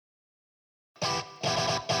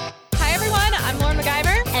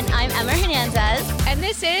And I'm Emma Hernandez. And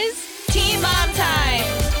this is Teen Mom Time.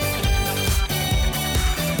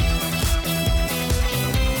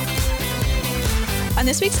 On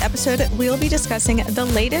this week's episode, we'll be discussing the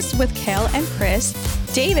latest with Kail and Chris,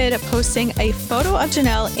 David posting a photo of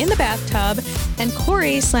Jenelle in the bathtub, and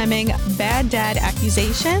Corey slamming bad dad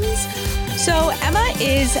accusations. So Emma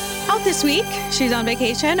is out this week. She's on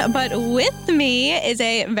vacation, but with me is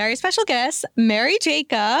a very special guest, Mary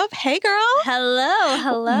Jacob. Hey, girl.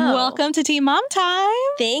 Hello. Welcome to Teen Mom Time.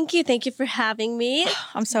 Thank you for having me.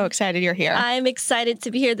 I'm so excited you're here. I'm excited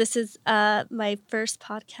to be here. This is my first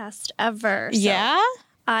podcast ever. So yeah?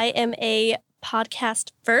 I am a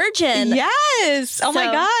podcast virgin. Yes. Oh my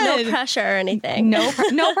God. No pressure or anything.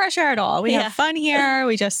 No pressure at all. We have fun here.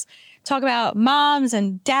 We just talk about moms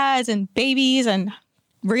and dads and babies and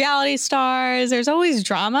reality stars. There's always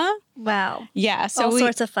drama. Wow. Yeah. So all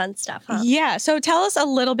sorts of fun stuff, huh? Yeah. So tell us a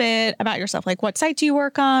little bit about yourself. Like, what site do you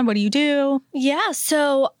work on? What do you do? Yeah.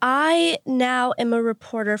 So I now am a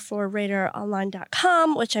reporter for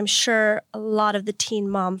RadarOnline.com, which I'm sure a lot of the Teen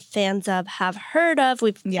Mom fans of have heard of.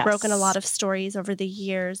 We've broken a lot of stories over the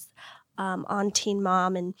years on Teen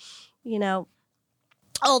Mom and,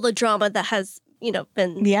 all the drama that has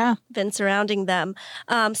been surrounding them.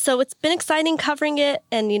 So it's been exciting covering it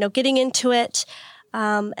and, getting into it.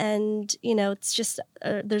 It's just,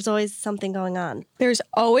 there's always something going on. There's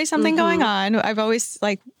always something going on. I've always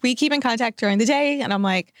we keep in contact during the day and I'm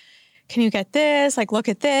like, can you get this? Like, look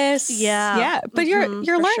at this. Yeah. Yeah. But you're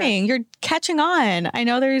learning, you're catching on. I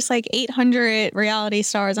know there's 800 reality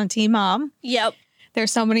stars on Teen Mom. Yep. There's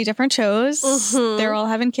so many different shows. They're all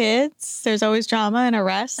having kids. There's always drama and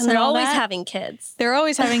arrests. And they're always having kids. They're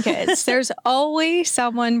always having kids. There's always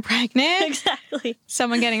someone pregnant. Exactly.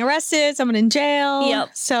 Someone getting arrested, someone in jail.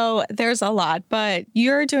 Yep. So there's a lot, but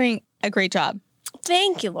you're doing a great job.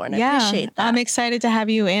 Thank you, Lauren. I appreciate that. I'm excited to have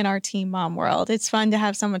you in our Teen Mom world. It's fun to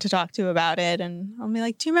have someone to talk to about it. And I'll be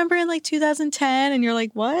like, do you remember in 2010? And you're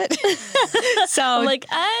like, what? So I'm like,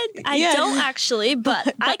 I don't actually,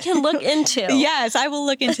 but I can look into. Yes, I will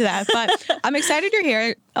look into that. But I'm excited you're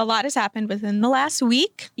here. A lot has happened within the last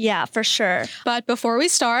week. Yeah, for sure. But before we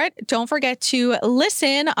start, don't forget to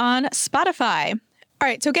listen on Spotify. All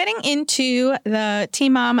right. So getting into the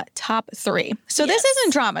Teen Mom top 3. So this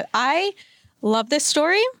isn't drama. I love this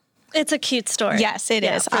story. It's a cute story. Yes, it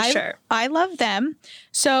is. For sure. I love them.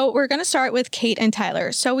 So we're going to start with Kate and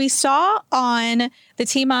Tyler. So we saw on the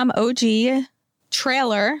Teen Mom OG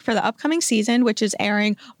trailer for the upcoming season, which is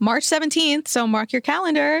airing March 17th. So mark your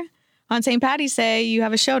calendar. On St. Paddy's Day, you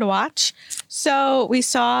have a show to watch. So we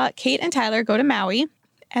saw Kate and Tyler go to Maui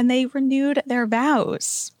and they renewed their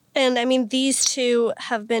vows. And I mean, these two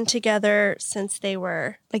have been together since they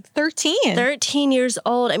were 13. 13 years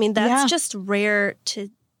old. I mean, that's just rare to,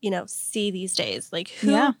 see these days.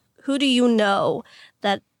 Who do you know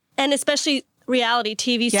that, and especially reality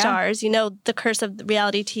TV stars, the curse of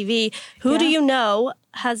reality TV. Who do you know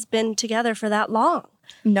has been together for that long?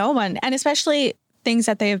 No one. And especially things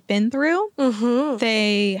that they have been through.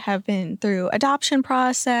 They have been through adoption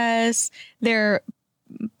process, their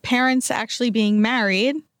parents actually being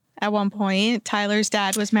married. At one point, Tyler's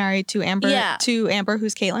dad was married to Amber,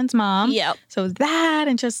 who's Catelyn's mom. Yep. So that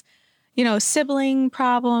and just, sibling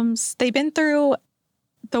problems. They've been through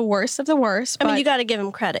the worst of the worst. I mean, you got to give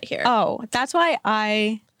them credit here. Oh, that's why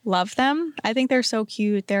I love them. I think they're so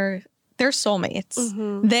cute. They're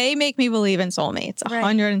soulmates. They make me believe in soulmates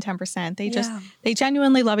 110%. They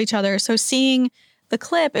genuinely love each other. So seeing the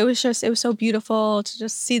clip, it was so beautiful to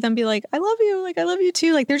just see them be like, I love you. Like, I love you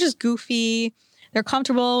too. Like, they're just goofy. They're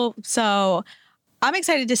comfortable. So I'm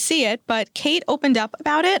excited to see it. But Kate opened up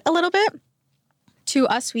about it a little bit to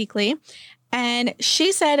Us Weekly. And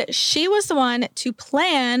she said she was the one to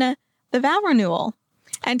plan the vow renewal.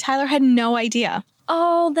 And Tyler had no idea.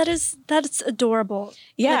 Oh, that's adorable.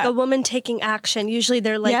 Yeah. Like a woman taking action. Usually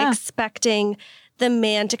they're expecting the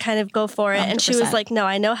man to kind of go for it. 100%. And she was like, no,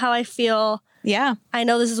 I know how I feel. Yeah. I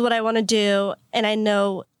know this is what I want to do. And I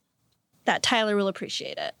know that Tyler will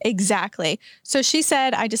appreciate it. Exactly. So she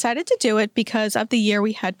said, I decided to do it because of the year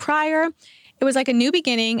we had prior. It was like a new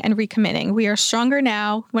beginning and recommitting. We are stronger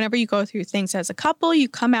now. Whenever you go through things as a couple, you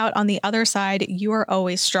come out on the other side. You are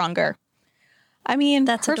always stronger. I mean,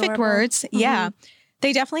 that's perfect adorable. Words. Yeah.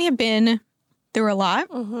 They definitely have been through a lot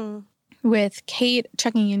with Kate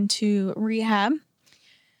checking into rehab,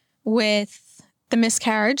 with the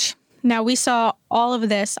miscarriage. Now, we saw all of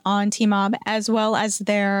this on Teen Mom, as well as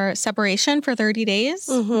their separation for 30 days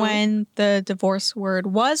when the divorce word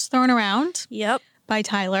was thrown around by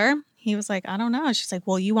Tyler. He was like, I don't know. She's like,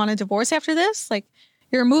 well, you want a divorce after this? Like,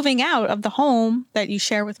 you're moving out of the home that you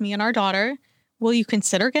share with me and our daughter. will you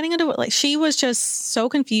consider getting a divorce? Like, she was just so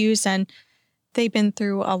confused, and they've been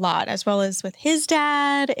through a lot, as well as with his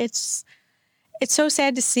dad. It's so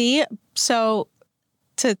sad to see. So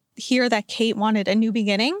to hear that Kate wanted a new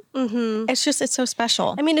beginning, it's so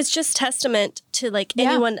special. I mean, it's just testament to like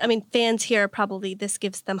anyone. I mean, fans here probably, this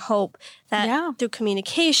gives them hope that through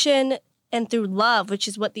communication and through love, which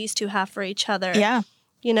is what these two have for each other. Yeah.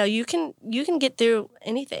 You know, you can get through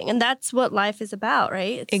anything. And that's what life is about,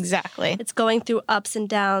 right? Exactly. It's going through ups and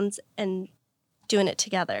downs and doing it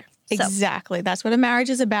together. Exactly. That's what a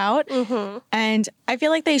marriage is about. And I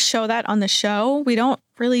feel like they show that on the show. We don't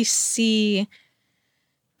really see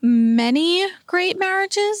many great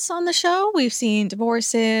marriages on the show. We've seen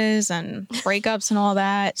divorces and breakups and all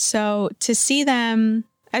that. So to see them,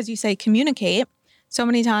 as you say, communicate, so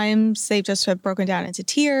many times they've just broken down into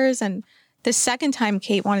tears. And the second time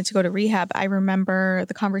Kate wanted to go to rehab, I remember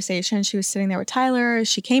the conversation. She was sitting there with Tyler.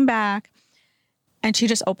 She came back and she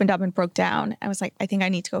just opened up and broke down. I was like, I think I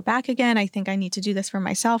need to go back again. I think I need to do this for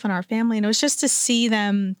myself and our family. And it was just to see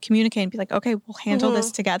them communicate and be like, okay, we'll handle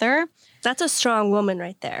this together. That's a strong woman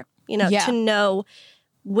right there. You know, to know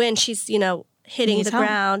when she's, you know, hitting the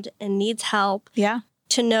ground and needs help. Yeah.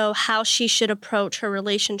 To know how she should approach her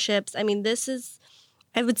relationships. I mean, this is,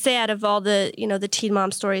 I would say, out of all the, you know, the teen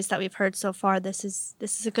mom stories that we've heard so far, this is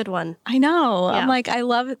a good one. I know. Yeah. I'm like, I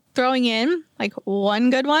love throwing in like one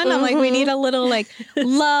good one. I'm like, we need a little like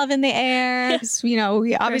love in the air. You know,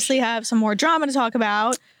 we obviously have some more drama to talk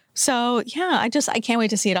about. So yeah, I can't wait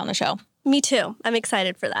to see it on the show. Me too. I'm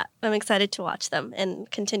excited for that. I'm excited to watch them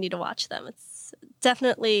and continue to watch them. It's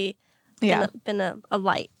definitely been a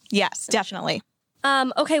light. Yes, definitely.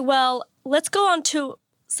 Okay, well, let's go on to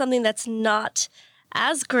something that's not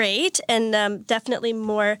as great and definitely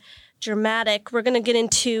more dramatic. We're going to get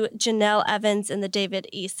into Jenelle Evans and the David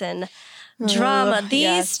Eason drama.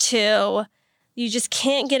 These two, you just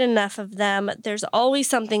can't get enough of them. There's always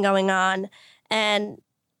something going on. And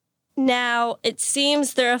now it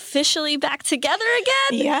seems they're officially back together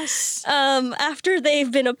again. Yes. After they've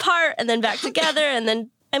been apart and then back together. And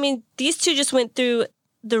then, I mean, these two just went through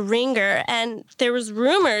the ringer, and there was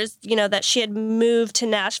rumors, you know, that she had moved to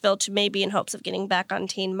Nashville to maybe in hopes of getting back on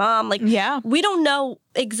Teen Mom. Like, we don't know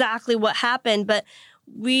exactly what happened, but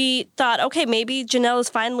we thought, okay, maybe Jenelle is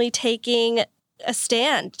finally taking a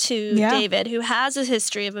stand to David, who has a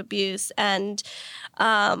history of abuse, and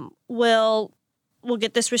will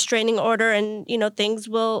get this restraining order, and, you know, things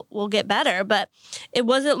will get better. But it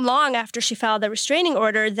wasn't long after she filed the restraining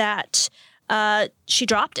order that she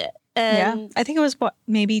dropped it. And I think it was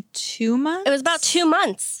maybe 2 months? It was about 2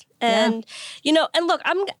 months. And, you know, and look,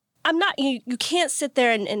 I'm not, you can't sit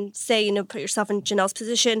there and say, you know, put yourself in Jenelle's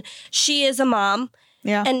position. She is a mom.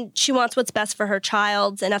 Yeah. And she wants what's best for her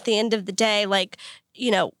child. And at the end of the day, like, you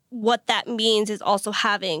know, what that means is also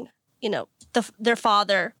having, you know, their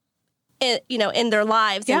father, you know, in their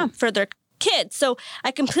lives and for their kids. So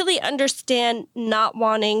I completely understand not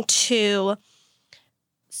wanting to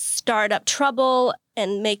start up trouble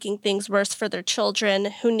and making things worse for their children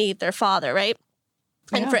who need their father, right?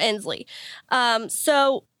 And for Inslee.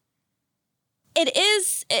 So it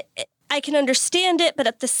is, I can understand it, but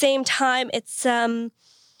at the same time, it's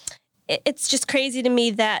just crazy to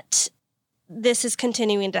me that this is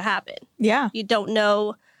continuing to happen. Yeah. You don't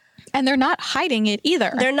know. And they're not hiding it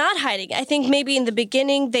either. They're not hiding. I think maybe in the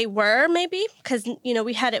beginning they were, maybe, because, you know,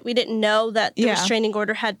 we didn't know that the restraining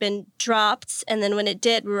order had been dropped. And then when it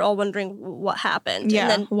did, we were all wondering what happened. Yeah,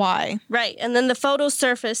 and then, why? Right. And then the photos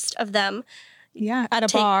surfaced of them. Yeah, at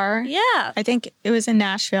a bar. Yeah. I think it was in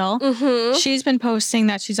Nashville. She's been posting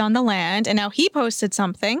that she's on the land, and now he posted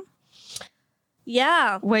something.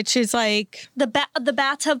 Yeah. Which is like the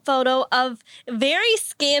bathtub photo of very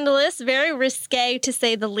scandalous, very risque to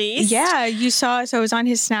say the least. Yeah, you saw, so it was on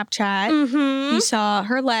his Snapchat. You saw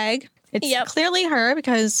her leg. It's clearly her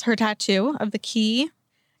because her tattoo of the key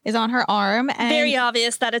is on her arm. And very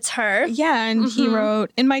obvious that it's her. Yeah, and he wrote,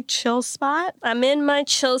 "In my chill spot." I'm in my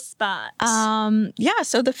chill spot. Yeah,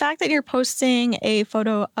 so the fact that you're posting a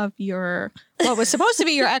photo of what was supposed to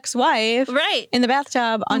be your ex-wife in the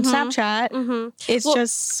bathtub on Snapchat is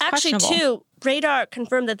just actually, questionable. too, Radar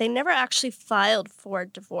confirmed that they never actually filed for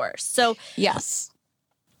divorce. So yes.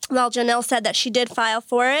 While Jenelle said that she did file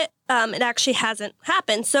for it, it actually hasn't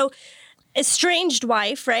happened. So estranged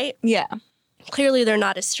wife, right? Yeah. Clearly, they're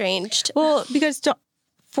not estranged. Well, because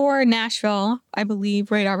for Nashville, I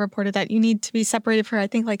believe Radar reported that you need to be separated for, I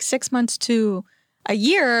think, like 6 months to a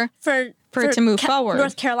year for it to move forward.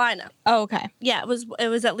 North Carolina. Oh, okay. Yeah, it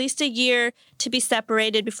was at least a year to be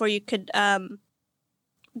separated before you could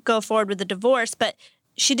go forward with the divorce. But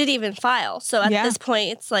she didn't even file. So at this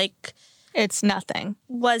point, it's like, it's nothing.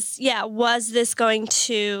 Was this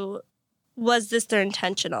their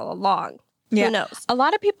intention all along? Yeah. Who knows? A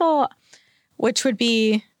lot of people, which would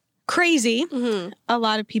be crazy, Mm-hmm. a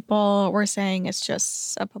lot of people were saying it's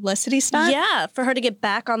just a publicity stunt. Yeah, for her to get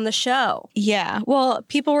back on the show. Yeah. Well,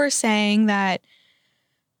 people were saying that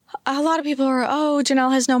a lot of people were,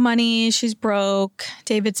 Jenelle has no money. She's broke.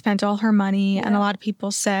 David spent all her money. Yeah. And a lot of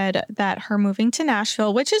people said that her moving to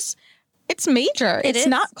Nashville, which is, it's major. It's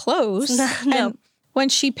not close. No. And when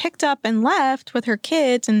she picked up and left with her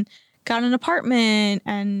kids and got an apartment,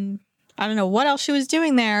 and I don't know what else she was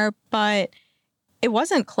doing there, but it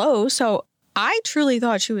wasn't close. So I truly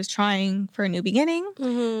thought she was trying for a new beginning,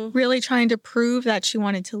 really trying to prove that she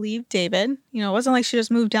wanted to leave David. You know, it wasn't like she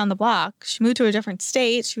just moved down the block. She moved to a different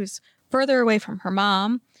state. She was further away from her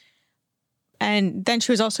mom. And then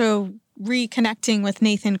she was also reconnecting with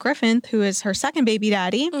Nathan Griffin, who is her second baby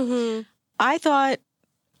daddy. Mm-hmm. I thought,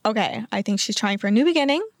 okay, I think she's trying for a new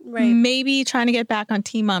beginning. Right. Maybe trying to get back on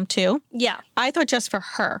Teen Mom 2. Yeah. I thought just for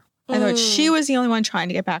her. I thought she was the only one trying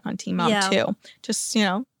to get back on Teen Mom 2. Just, you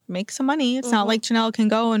know, make some money. It's not like Jenelle can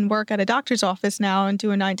go and work at a doctor's office now and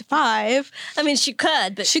do a 9 to 5. I mean, she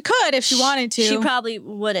could, but she could if she wanted to. She probably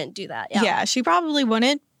wouldn't do that. Yeah, she probably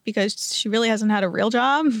wouldn't, because she really hasn't had a real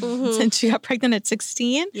job since she got pregnant at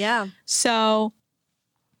 16. Yeah. So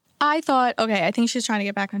I thought, okay, I think she's trying to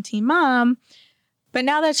get back on Teen Mom. But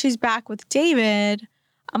now that she's back with David,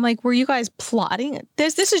 I'm like, were you guys plotting?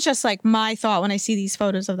 This is just like my thought when I see these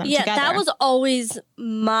photos of them together. Yeah, that was always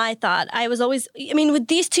my thought. With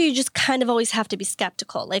these two, you just kind of always have to be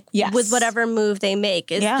skeptical. Like, with whatever move they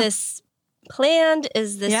make. Is this planned?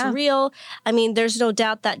 Is this real? I mean, there's no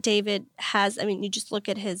doubt that David has, you just look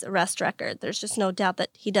at his arrest record. There's just no doubt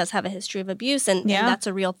that he does have a history of abuse, and that's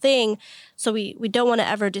a real thing. So we don't want to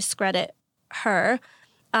ever discredit her.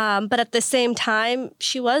 But at the same time,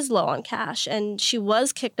 she was low on cash, and she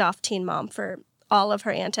was kicked off Teen Mom for all of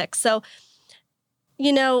her antics. So,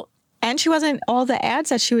 you know. And she wasn't all the ads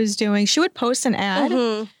that she was doing. She would post an ad.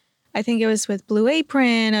 Mm-hmm. I think it was with Blue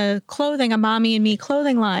Apron, a Mommy and Me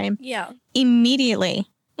clothing line. Yeah. Immediately,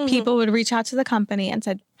 people would reach out to the company and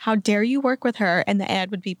said, how dare you work with her? And the ad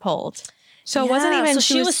would be pulled. So it wasn't even... So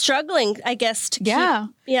she was struggling, I guess, to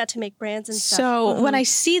to make brands and stuff. So when I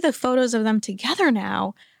see the photos of them together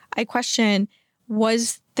now, I question,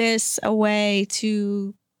 was this a way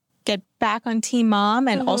to get back on Teen Mom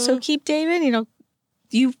and also keep David? You know,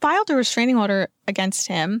 you filed a restraining order against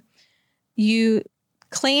him. You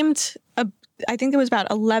claimed, I think there was about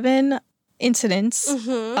 11 incidents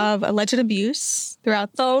of alleged abuse throughout.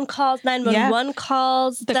 Phone calls, 911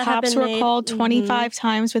 calls. The cops were called 25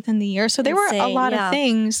 times within the year. So there were a lot of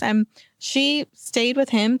things. And she stayed with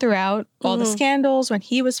him throughout all the scandals. When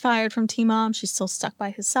he was fired from Teen Mom, she still stuck by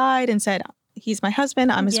his side and said, he's my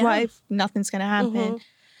husband, I'm his wife, nothing's going to happen.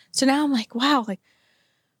 So now I'm like, wow, like,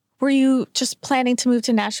 were you just planning to move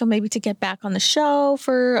to Nashville maybe to get back on the show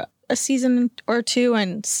for a season or two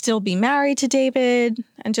and still be married to David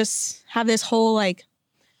and just have this whole like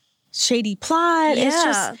shady plot? Yeah. It's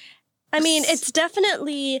just, it's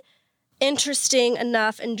definitely interesting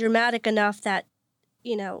enough and dramatic enough that,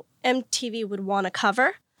 you know, MTV would want to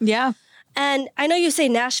cover. Yeah. And I know you say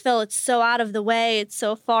Nashville, it's so out of the way, it's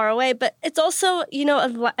so far away, but it's also, you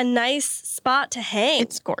know, a nice spot to hang.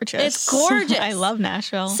 It's gorgeous. It's gorgeous. I love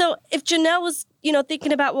Nashville. So if Jenelle was, you know,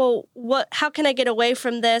 thinking about, well, how can I get away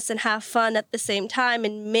from this and have fun at the same time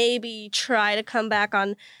and maybe try to come back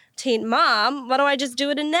on Teen Mom, why don't I just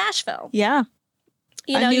do it in Nashville? Yeah.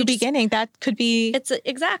 A new beginning. That could be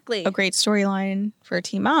exactly a great storyline for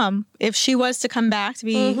Teen Mom. If she was to come back to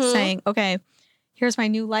be saying, okay, here's my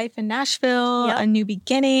new life in Nashville, a new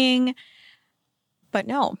beginning. But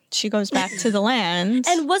no, she goes back to the land.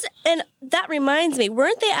 And that reminds me,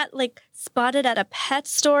 weren't they spotted at a pet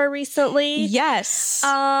store recently? Yes.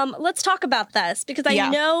 Let's talk about this, because I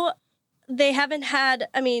know they haven't had,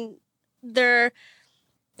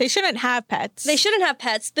 they shouldn't have pets. They shouldn't have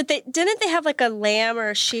pets, but didn't they have like a lamb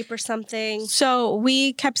or a sheep or something? So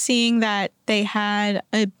we kept seeing that they had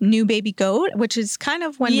a new baby goat, which is kind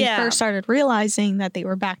of when we first started realizing that they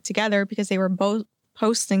were back together, because they were both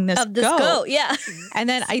posting this goat. Yeah. And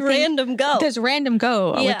then I think this random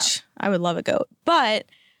goat, which I would love a goat. But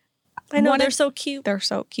I know, they're so cute. They're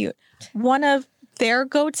so cute. One of their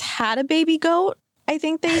goats had a baby goat, I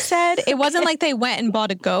think they said. It wasn't like they went and bought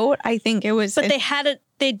a goat. I think it was... But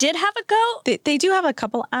they did have a goat? They do have a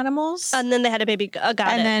couple animals. And then they had a baby goat.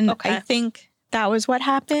 And then I think that was what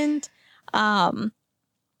happened.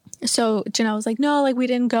 So Jenelle was like, no, like we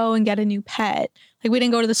didn't go and get a new pet. Like we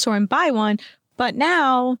didn't go to the store and buy one. But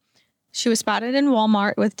now She was spotted in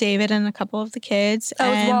Walmart with David and a couple of the kids. Oh,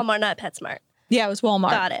 it was Walmart, not PetSmart. Yeah, it was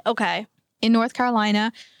Walmart. Got it. Okay. In North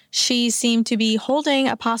Carolina. She seemed to be holding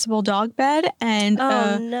a possible dog bed, and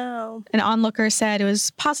an onlooker said it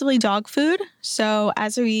was possibly dog food. So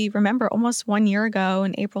as we remember, almost 1 year ago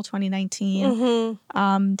in April 2019,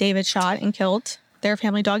 David shot and killed their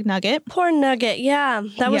family dog Nugget. Poor Nugget. Yeah,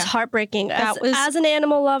 that was heartbreaking. As an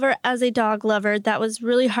animal lover, as a dog lover, that was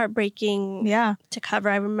really heartbreaking to cover.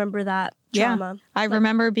 I remember that trauma. I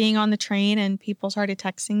remember being on the train and people started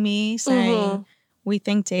texting me saying, we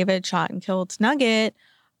think David shot and killed Nugget.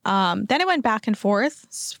 Then it went back and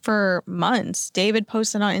forth for months. David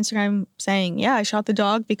posted on Instagram saying, yeah, I shot the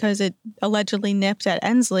dog because it allegedly nipped at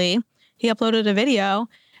Ensley. He uploaded a video.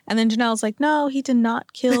 And then Jenelle's like, no, he did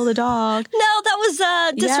not kill the dog. No, that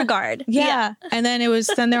was disregard. Yeah. And then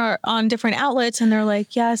then they're on different outlets and they're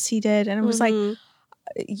like, yes, he did. And it was like... And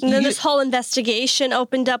then this whole investigation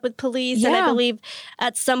opened up with police. And I believe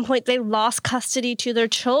at some point they lost custody to their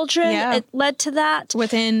children. Yeah. It led to that.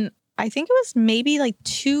 Within... I think it was maybe like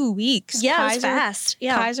 2 weeks. Yeah, it was fast.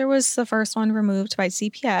 Yeah. Kaiser was the first one removed by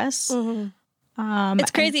CPS.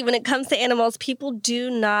 It's crazy when it comes to animals. People do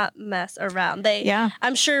not mess around.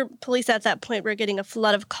 I'm sure police at that point were getting a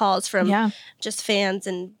flood of calls from just fans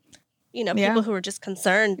and people who were just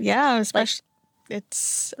concerned. Yeah, especially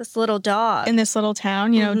it's this little dog in this little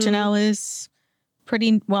town. Jenelle is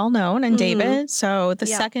pretty well known, and David. So the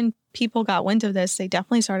second people got wind of this, they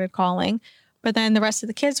definitely started calling. But then the rest of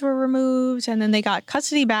the kids were removed, and then they got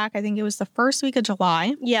custody back. I think it was the first week of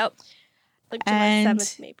July. Yep. Like July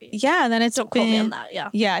 7th, maybe. Yeah, then it's Don't quote me on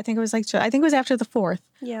that, Yeah, I think it was after the 4th.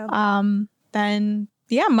 Yeah. Then,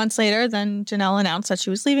 months later, then Jenelle announced that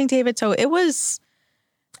she was leaving David. So it was...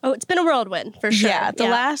 Oh, it's been a whirlwind, for sure. Yeah, the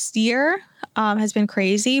last year has been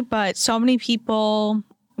crazy, but so many people,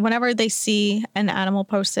 whenever they see an animal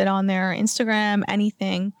posted on their Instagram,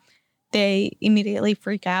 anything... they immediately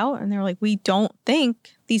freak out and they're like, we don't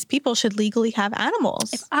think these people should legally have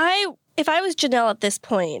animals. If I was Jenelle at this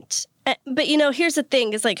point, but here's the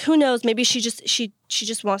thing is like, who knows, maybe she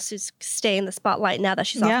just wants to stay in the spotlight now that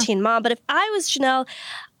she's off Teen Mom. But if I was Jenelle,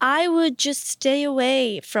 I would just stay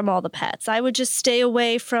away from all the pets. I would just stay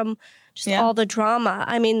away from just all the drama.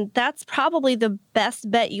 I mean, that's probably the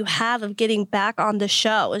best bet you have of getting back on the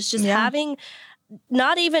show is just having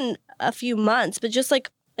not even a few months, but just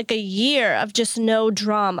like a year of just no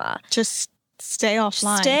drama. Just stay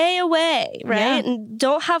offline. Stay away, right? Yeah. And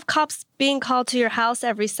don't have cops being called to your house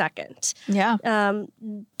every second. Yeah.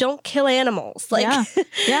 Don't kill animals. Yeah,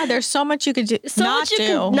 there's so much you could do. Not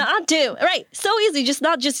do. Right. So easy.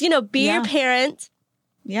 Be your parent.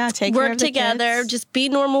 Yeah, take work care of the together. kids. Just be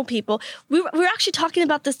normal people. We were actually talking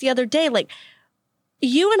about this the other day. Like,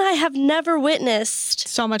 you and I have never witnessed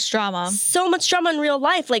so much drama in real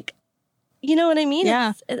life. Like, you know what I mean?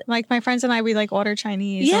 Yeah. Like my friends and I, we order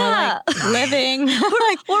Chinese. Yeah. And we're living.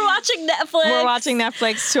 we're watching Netflix. We're watching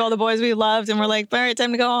Netflix to all the boys we loved. And we're like, all right,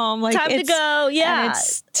 time to go home. Time to go. Yeah. And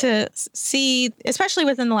it's to see, especially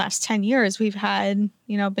within the last 10 years, we've had,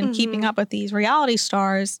 been keeping up with these reality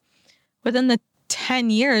stars. Within the 10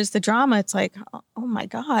 years, the drama, it's like, oh my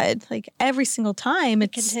God, like every single time.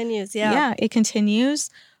 It continues. Yeah. Yeah, it continues.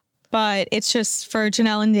 But it's just for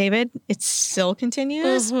Jenelle and David, it still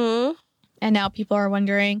continues. Mm-hmm. And now people are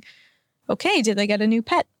wondering, okay, did they get a new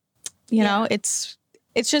pet? It's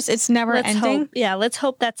never ending. Let's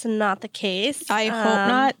hope that's not the case. I hope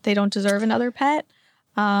not. They don't deserve another pet.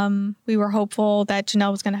 We were hopeful that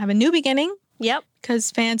Jenelle was going to have a new beginning. Yep. Because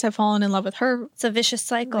fans have fallen in love with her. It's a vicious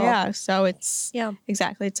cycle. Yeah. So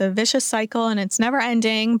exactly. It's a vicious cycle and it's never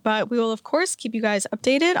ending. But we will, of course, keep you guys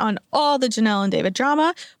updated on all the Jenelle and David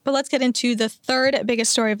drama. But let's get into the third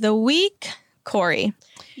biggest story of the week. Corey.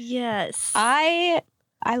 Yes. I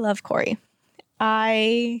love Corey.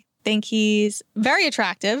 I think he's very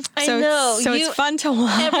attractive. I know. So it's fun to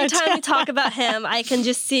watch. Every time we talk about him, I can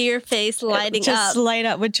just see your face lighting up. Just light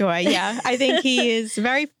up with joy. Yeah. I think he is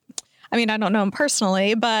I don't know him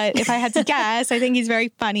personally, but if I had to guess, I think he's very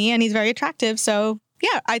funny and he's very attractive. So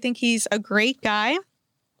yeah, I think he's a great guy.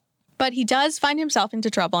 But he does find himself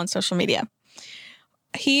into trouble on social media.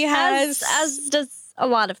 He has... As does a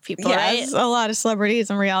lot of people, right? A lot of celebrities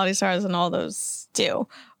and reality stars and all those do.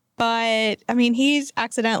 But, he's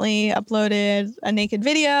accidentally uploaded a naked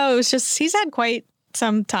video. It was just, he's had quite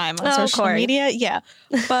some time on social media. Yeah.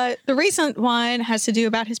 But the recent one has to do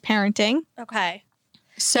about his parenting. Okay.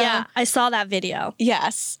 So yeah, I saw that video.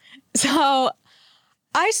 Yes. So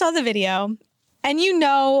I saw the video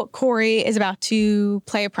and Corey is about to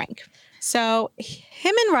play a prank. So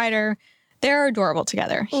him and Ryder, They're adorable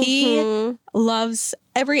together. He loves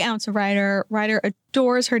every ounce of Ryder. Ryder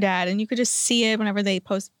adores her dad, and you could just see it whenever they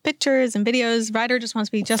post pictures and videos. Ryder just wants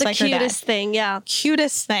to be just like her dad. The cutest thing, yeah.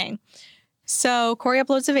 Cutest thing. So Corey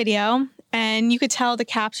uploads a video, and you could tell the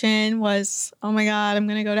caption was, "Oh my God, I'm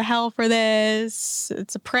going to go to hell for this.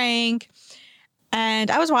 It's a prank." And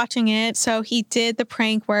I was watching it. So he did the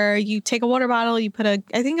prank where you take a water bottle, you put I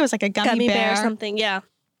think it was like a gummy bear or something, yeah,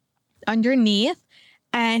 underneath.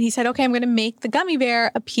 And he said, okay, I'm going to make the gummy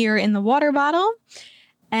bear appear in the water bottle.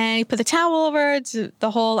 And he put the towel over it,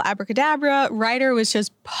 the whole abracadabra. Ryder was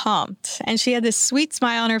just pumped. And she had this sweet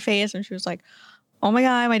smile on her face. And she was like, oh my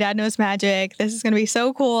God, my dad knows magic. This is going to be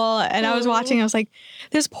so cool. And I was watching. I was like,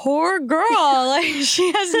 this poor girl. Like,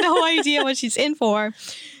 she has no idea what she's in for.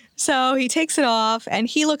 So he takes it off and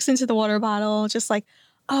he looks into the water bottle just like,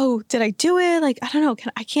 oh, did I do it? Like, I don't know.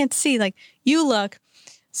 I can't see. Like, you look.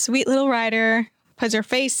 Sweet little Ryder puts her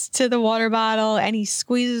face to the water bottle and he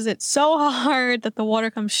squeezes it so hard that the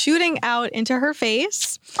water comes shooting out into her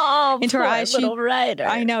face. Oh, into her eyes. Little Ryder.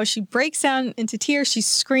 I know. She breaks down into tears. She's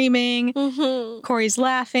screaming. Corey's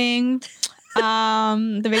laughing.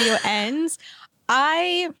 The video ends.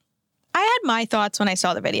 I had my thoughts when I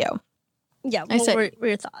saw the video. Yeah, what were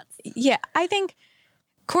your thoughts? Yeah, I think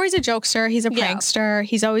Corey's a jokester. He's a prankster.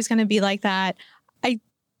 He's always going to be like that. I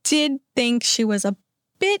did think she was a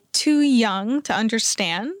bit too young to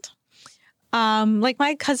understand. Like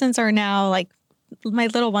my cousins are now, like my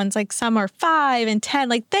little ones, like some are 5 and 10.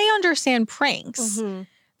 Like they understand pranks.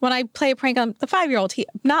 When I play a prank on the 5-year-old, he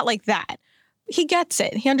not like that. He gets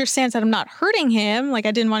it. He understands that I'm not hurting him. Like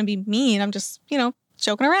I didn't want to be mean. I'm just,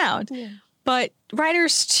 joking around. Yeah. But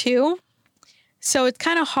Ryder's 2. So it's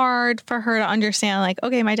kind of hard for her to understand, like,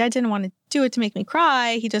 okay, my dad didn't want to do it to make me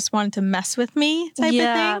cry. He just wanted to mess with me type of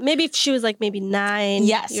thing. Maybe if she was like maybe 9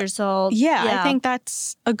 years old. Yeah, I think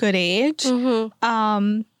that's a good age.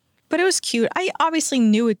 But it was cute. I obviously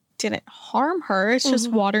knew it didn't harm her. It's just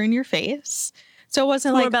water in your face. So it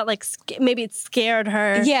wasn't more like... about like, maybe it scared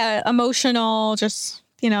her. Yeah, emotional, just...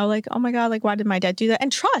 like, oh my God, like, why did my dad do that?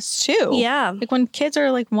 And trust, too. Yeah. Like, when kids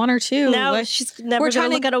are, like, 1 or 2. Now like, she's never going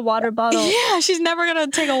to look at a water bottle. Yeah, she's never going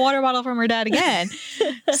to take a water bottle from her dad again.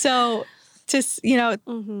 So, just,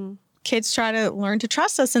 kids try to learn to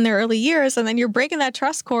trust us in their early years. And then you're breaking that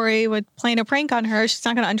trust, Corey, with playing a prank on her. She's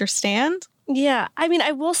not going to understand. Yeah. I mean,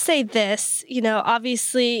 I will say this,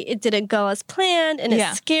 obviously it didn't go as planned and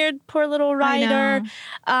it scared poor little Ryder.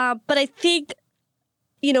 But I think...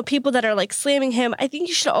 people that are like slamming him, I think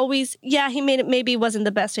you should always, he made it, maybe wasn't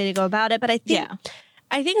the best way to go about it, but I think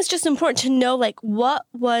it's just important to know like what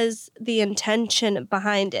was the intention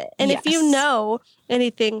behind it. And if you know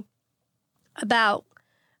anything about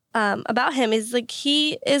him, is like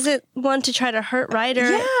he isn't one to try to hurt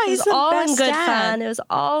Ryder. Yeah, he's all in good fun. It was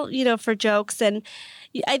all, for jokes. And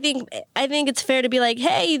I think it's fair to be like,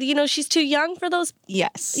 hey, she's too young for those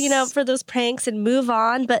for those pranks and move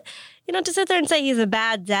on. But to sit there and say he's a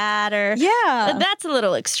bad dad or... Yeah. That's a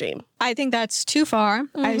little extreme. I think that's too far.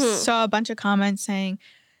 I saw a bunch of comments saying,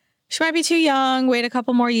 she might be too young, wait a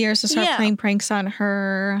couple more years to start playing pranks on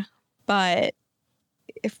her. But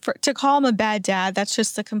to call him a bad dad, that's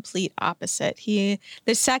just the complete opposite. The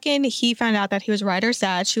second he found out that he was Ryder's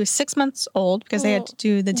dad, she was 6 months old because they had to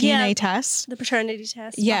do the DNA test. The paternity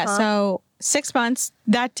test. Yeah, so 6 months,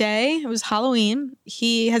 that day, it was Halloween,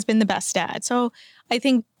 he has been the best dad. So I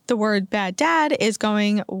think the word bad dad is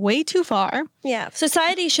going way too far. Yeah.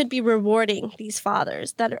 Society should be rewarding these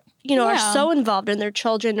fathers that are, are so involved in their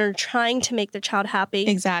children or trying to make their child happy.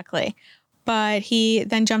 Exactly. But he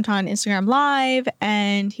then jumped on Instagram Live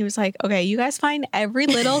and he was like, okay, you guys find every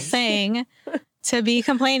little thing to be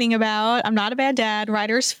complaining about. I'm not a bad dad.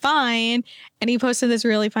 Ryder's fine. And he posted this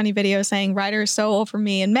really funny video saying, Ryder's so old for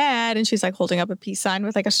me and mad. And she's like holding up a peace sign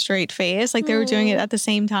with like a straight face. Like they were doing it at the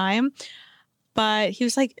same time. But he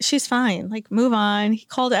was like, she's fine. Like, move on. He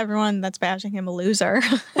called everyone that's bashing him a loser.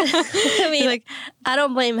 I mean, like, I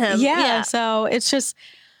don't blame him. Yeah. So it's just,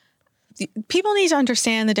 people need to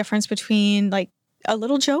understand the difference between like a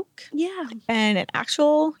little joke and an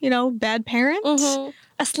actual, bad parent.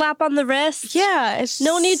 A slap on the wrist. Yeah. It's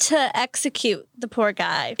no need to execute the poor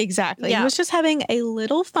guy. Exactly. Yeah. He was just having a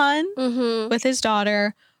little fun with his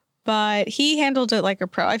daughter, but he handled it like a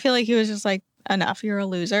pro. I feel like he was just like, enough, you're a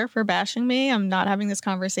loser for bashing me. I'm not having this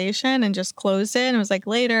conversation, and just closed it and was like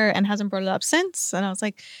later and hasn't brought it up since. And I was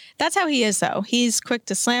like, that's how he is though. He's quick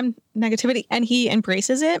to slam negativity and he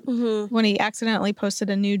embraces it. When he accidentally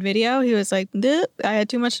posted a nude video, he was like, I had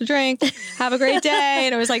too much to drink. Have a great day.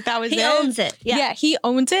 And it was like, that was he owns it. Yeah, he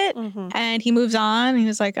owns it and he moves on. He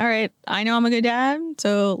was like, all right, I know I'm a good dad.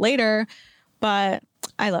 So later, but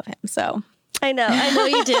I love him. So I know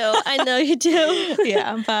you do. I know you do.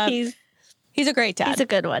 Yeah, but he's a great dad. He's a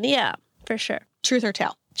good one. Yeah, for sure. Truth or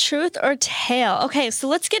tale? Truth or tale. Okay, so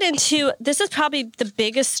let's get into, this is probably the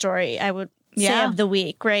biggest story I would say of the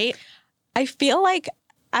week, right? I feel like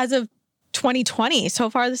as of 2020, so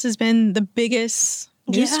far this has been the biggest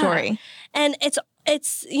news story. And it's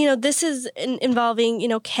this is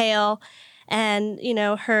involving, Kail and,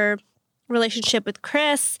 her relationship with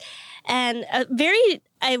Chris. And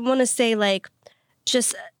I want to say, like,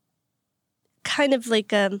 just kind of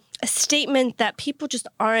like a statement that people just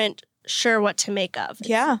aren't sure what to make of.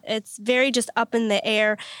 It's very just up in the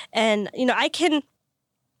air. And,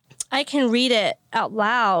 I can read it out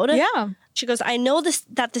loud. Yeah. She goes, I know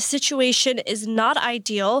that the situation is not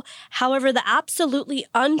ideal. However, the absolutely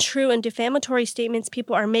untrue and defamatory statements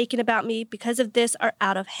people are making about me because of this are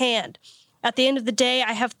out of hand. At the end of the day,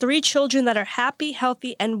 I have 3 children that are happy,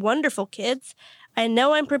 healthy, and wonderful kids. I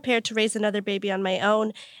know I'm prepared to raise another baby on my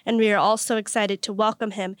own, and we are all so excited to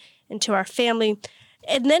welcome him into our family.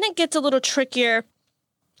 And then it gets a little trickier.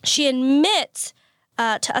 She admits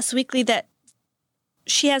to Us Weekly that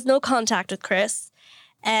she has no contact with Chris,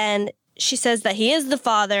 and she says that he is the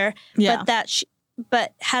father,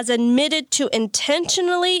 but has admitted to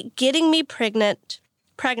intentionally getting me pregnant.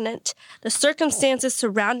 The circumstances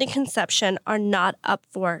surrounding conception are not up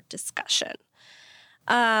for discussion.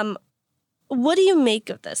 What do you make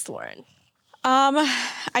of this, Lauren?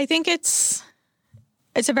 I think it's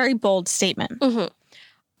a very bold statement. Mm-hmm.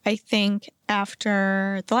 I think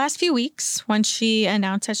after the last few weeks, when she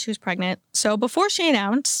announced that she was pregnant, so before she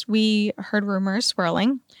announced, we heard rumors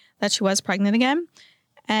swirling that she was pregnant again.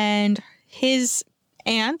 And his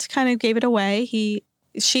aunt kind of gave it away. She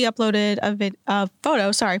uploaded a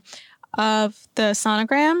photo of the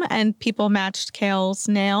sonogram, and people matched Kail's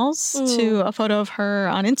nails to a photo of her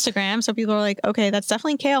on Instagram. So people were like, okay, that's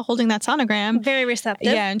definitely Kail holding that sonogram. Very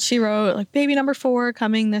receptive. Yeah, and she wrote like baby number 4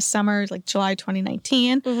 coming this summer, like July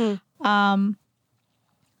 2019. Mm-hmm.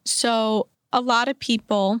 So a lot of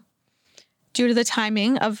people, due to the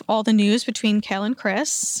timing of all the news between Kail and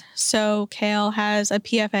Chris. So Kail has a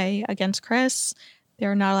PFA against Chris.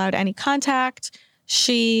 They're not allowed any contact.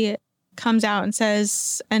 She comes out and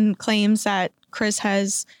says and claims that Chris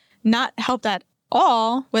has not helped at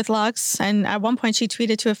all with Lux. And at one point she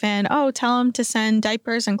tweeted to a fan, tell him to send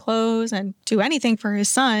diapers and clothes and do anything for his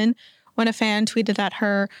son. When a fan tweeted at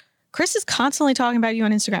her, Chris is constantly talking about you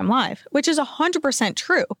on Instagram Live, which is 100%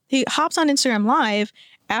 true. He hops on Instagram Live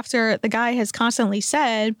after the guy has constantly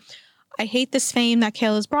said, I hate this fame that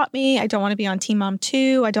Kail has brought me. I don't want to be on Teen Mom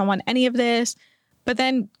 2. I don't want any of this. But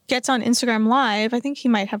then gets on Instagram Live, I think he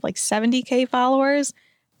might have like 70K followers,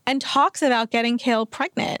 and talks about getting Kail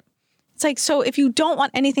pregnant. It's like, so if you don't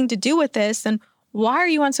want anything to do with this, then why are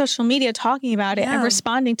you on social media talking about it and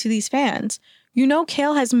responding to these fans?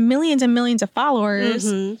 Kail has millions and millions of followers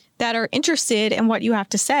that are interested in what you have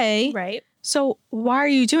to say. Right. So why are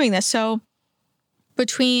you doing this? So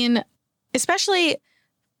between, especially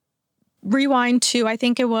rewind to, I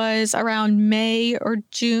think it was around May or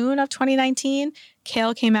June of 2019,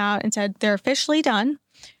 Kail came out and said they're officially done,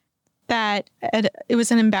 that it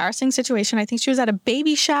was an embarrassing situation. I think she was at a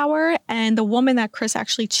baby shower, and the woman that Chris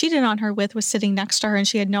actually cheated on her with was sitting next to her, and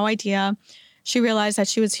she had no idea. She realized that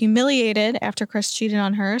she was humiliated after Chris cheated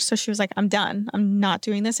on her. So she was like, I'm done. I'm not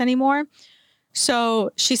doing this anymore.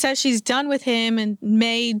 So she says she's done with him in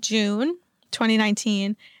May, June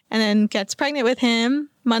 2019, and then gets pregnant with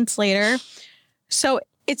him months later. So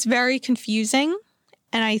it's very confusing.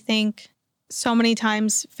 And I think so many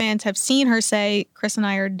times fans have seen her say, Chris and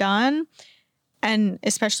I are done. And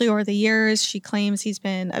especially over the years, she claims he's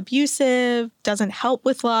been abusive, doesn't help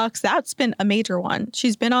with Lux. That's been a major one.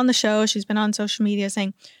 She's been on the show. She's been on social media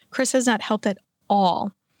saying Chris has not helped at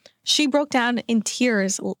all. She broke down in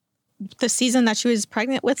tears the season that she was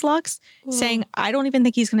pregnant with Lux, saying, I don't even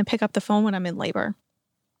think he's going to pick up the phone when I'm in labor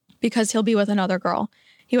because he'll be with another girl.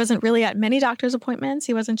 He wasn't really at many doctor's appointments.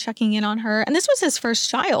 He wasn't checking in on her. And this was his first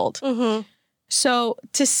child. Mm-hmm. So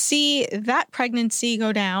to see that pregnancy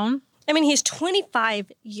go down. I mean, he's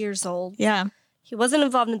 25 years old. Yeah. He wasn't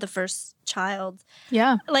involved in the first child.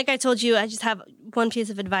 Yeah. Like I told you, I just have one piece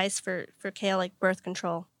of advice for Kail, like birth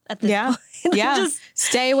control at this point. Yeah. Just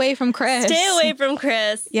stay away from Chris. Stay away from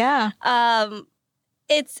Chris. Yeah.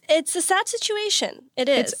 It's a sad situation. It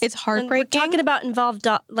is. It's heartbreaking. And we're talking about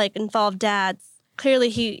involved dads. Clearly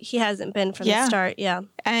he hasn't been from the start. Yeah.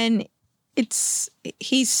 And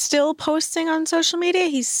he's still posting on social media.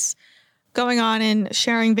 He's going on and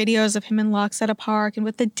sharing videos of him and Lux at a park and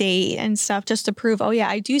with the date and stuff just to prove, oh yeah,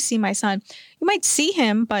 I do see my son. You might see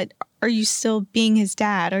him, but are you still being his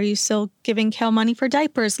dad? Are you still giving Kail money for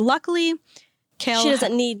diapers? Luckily, Kail... She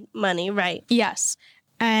doesn't need money, right? Yes.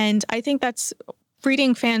 And I think that's,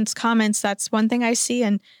 reading fans' comments, that's one thing I see.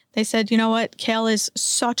 And they said, you know what? Kail is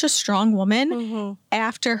such a strong woman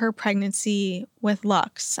after her pregnancy with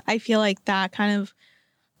Lux. I feel like that kind of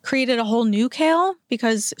created a whole new Kail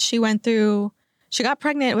because she got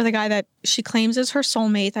pregnant with a guy that she claims is her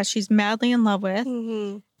soulmate, that she's madly in love with,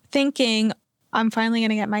 thinking, I'm finally going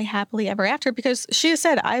to get my happily ever after, because she has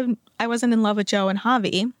said, I wasn't in love with Joe and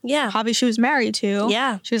Javi. Yeah. Javi she was married to.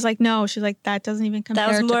 Yeah. She was like, no. She's like, that doesn't even compare to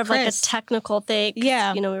Chris. That was more of like a technical thing.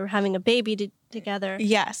 Yeah. You know, we were having a baby together.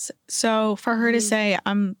 Yes. So for her to say,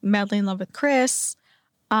 I'm madly in love with Chris,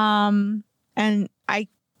 and I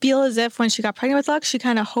feel as if when she got pregnant with Lux, she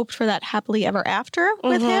kind of hoped for that happily ever after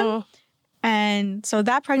with him. And so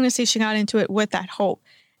that pregnancy, she got into it with that hope.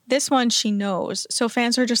 This one, she knows. So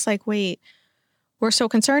fans are just like, wait, we're so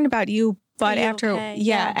concerned about you. But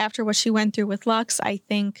after what she went through with Lux, I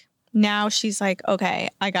think now she's like, okay,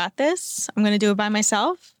 I got this. I'm going to do it by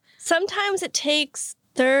myself. Sometimes it takes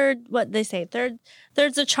thirds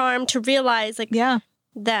a charm to realize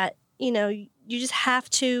that, you know, you just have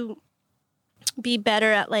to be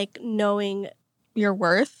better at like knowing your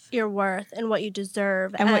worth and what you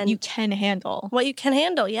deserve and what you can handle.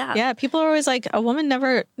 Yeah. Yeah. People are always like, a woman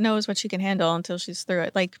never knows what she can handle until she's through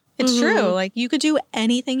it. Like, it's true. Like, you could do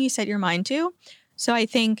anything you set your mind to. So I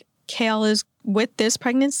think Kail is, with this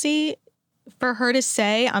pregnancy, for her to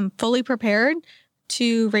say, I'm fully prepared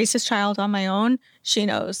to raise this child on my own, she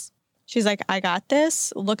knows. She's like, I got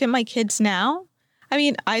this. Look at my kids now. I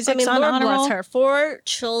mean, Isaac's on Lord honorable. Bless her. 4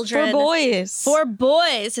 children. 4 boys. 4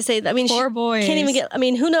 boys to say that. I mean, 4 boys. Can't even get,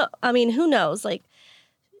 who knows? Like,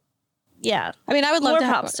 yeah. I mean, I would love to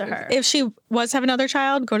props to her. If she was to have another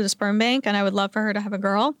child, go to the sperm bank, and I would love for her to have a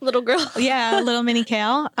girl. Little girl. Yeah, little mini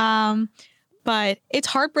Kail. But it's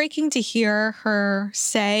heartbreaking to hear her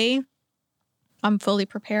say, I'm fully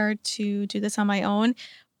prepared to do this on my own.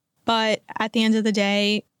 But at the end of the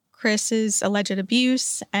day, Chris's alleged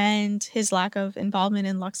abuse and his lack of involvement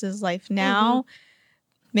in Lux's life now,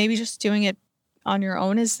 maybe just doing it on your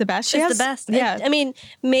own is the best. It's the best. Yeah. I mean,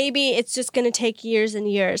 maybe it's just going to take years and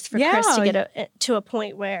years for Chris to get to a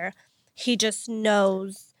point where he just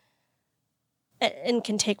knows and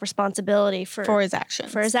can take responsibility for his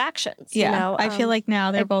actions. Yeah. You know? I feel like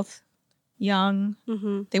now they're both young.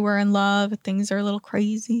 They were in love. Things are a little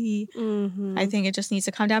crazy. I think it just needs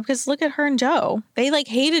to calm down, because look at her and Joe. They like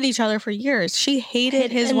hated each other for years. She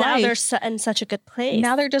hated his wife. Now they're in such a good place.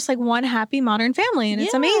 Now they're just like one happy modern family, and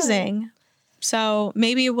it's amazing. So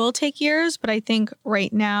maybe it will take years, but I think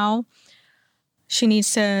right now she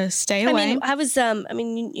needs to stay away. I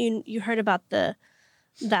mean, you heard about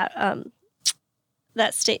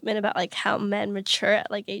that statement about like how men mature at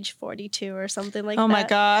like age 42 or something like that. Oh my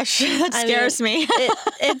gosh, that scares me.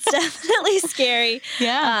 It's definitely scary.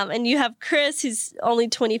 Yeah. And you have Chris, who's only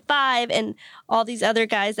 25, and all these other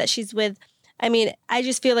guys that she's with. I mean, I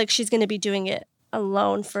just feel like she's going to be doing it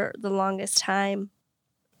alone for the longest time.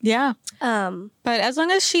 Yeah. But as long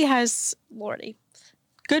as she has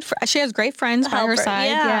she has great friends by her side.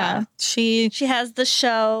 Yeah. She has the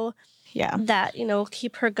show. Yeah. That, you know, will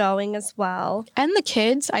keep her going as well. And the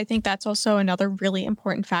kids, I think that's also another really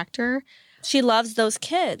important factor. She loves those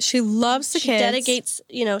kids. She loves the kids. She dedicates,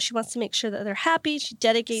 you know, she wants to make sure that they're happy. She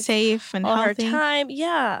dedicates safe and all healthy. her time.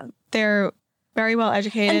 Yeah. They're very well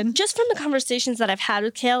educated. And just from the conversations that I've had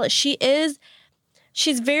with Kail, she's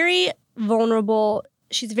very vulnerable.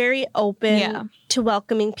 She's very open to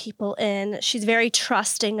welcoming people in. She's very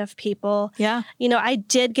trusting of people. Yeah. You know, I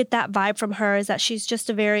did get that vibe from her, is that she's just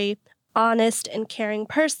a very honest and caring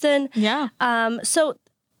person. Yeah. So,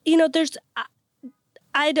 you know,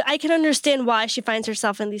 I can understand why she finds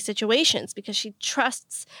herself in these situations, because she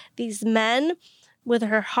trusts these men with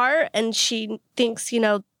her heart, and she thinks, you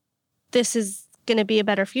know, this is going to be a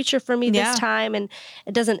better future for me this time, and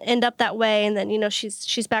it doesn't end up that way, and then, you know,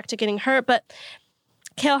 she's back to getting hurt. But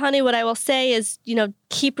Kail, honey, what I will say is, you know,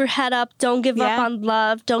 keep your head up. Don't give up on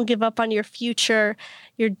love. Don't give up on your future.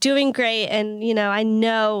 You're doing great. And, you know, I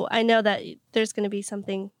know that there's going to be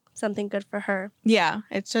something good for her. Yeah.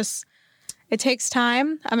 It's just, it takes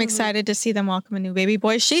time. I'm excited to see them welcome a new baby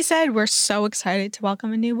boy. She said, we're so excited to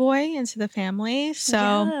welcome a new boy into the family.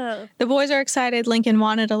 So the boys are excited. Lincoln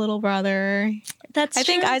wanted a little brother. I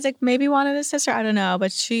think Isaac maybe wanted a sister. I don't know.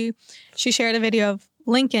 But she shared a video of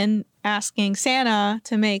Lincoln asking Santa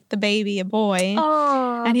to make the baby a boy.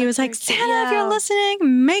 Oh, and he was like, Santa, if you're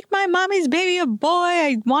listening, make my mommy's baby a boy.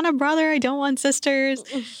 I want a brother. I don't want sisters.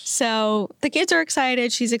 So the kids are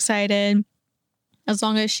excited. She's excited. As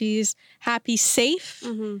long as she's happy, safe,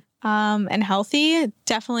 and healthy,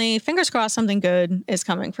 definitely fingers crossed something good is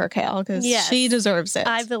coming for Kale because she deserves it.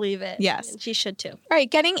 I believe it. Yes. And she should too. All right,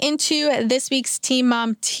 getting into this week's Teen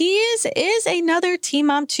Mom Tease is another Teen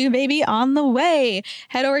Mom 2 baby on the way.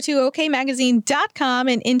 Head over to okmagazine.com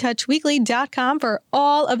and intouchweekly.com for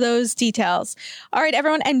all of those details. All right,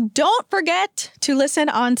 everyone, and don't forget to listen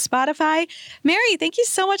on Spotify. Mary, thank you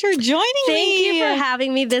so much for joining me. Thank you for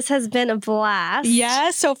having me. This has been a blast.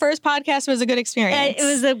 Yes, so first podcast was a good experience. It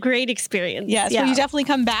was a great experience. Yes, will you definitely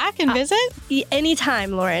come back and visit?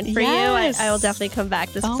 Anytime, Lauren. For you, I will definitely come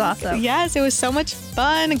back. This was awesome. Yes, it was so much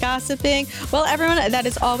fun gossiping. Well, everyone, that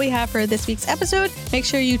is all we have for this week's episode. Make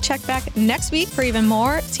sure you check back next week for even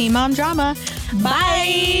more Teen Mom drama.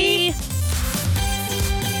 Bye.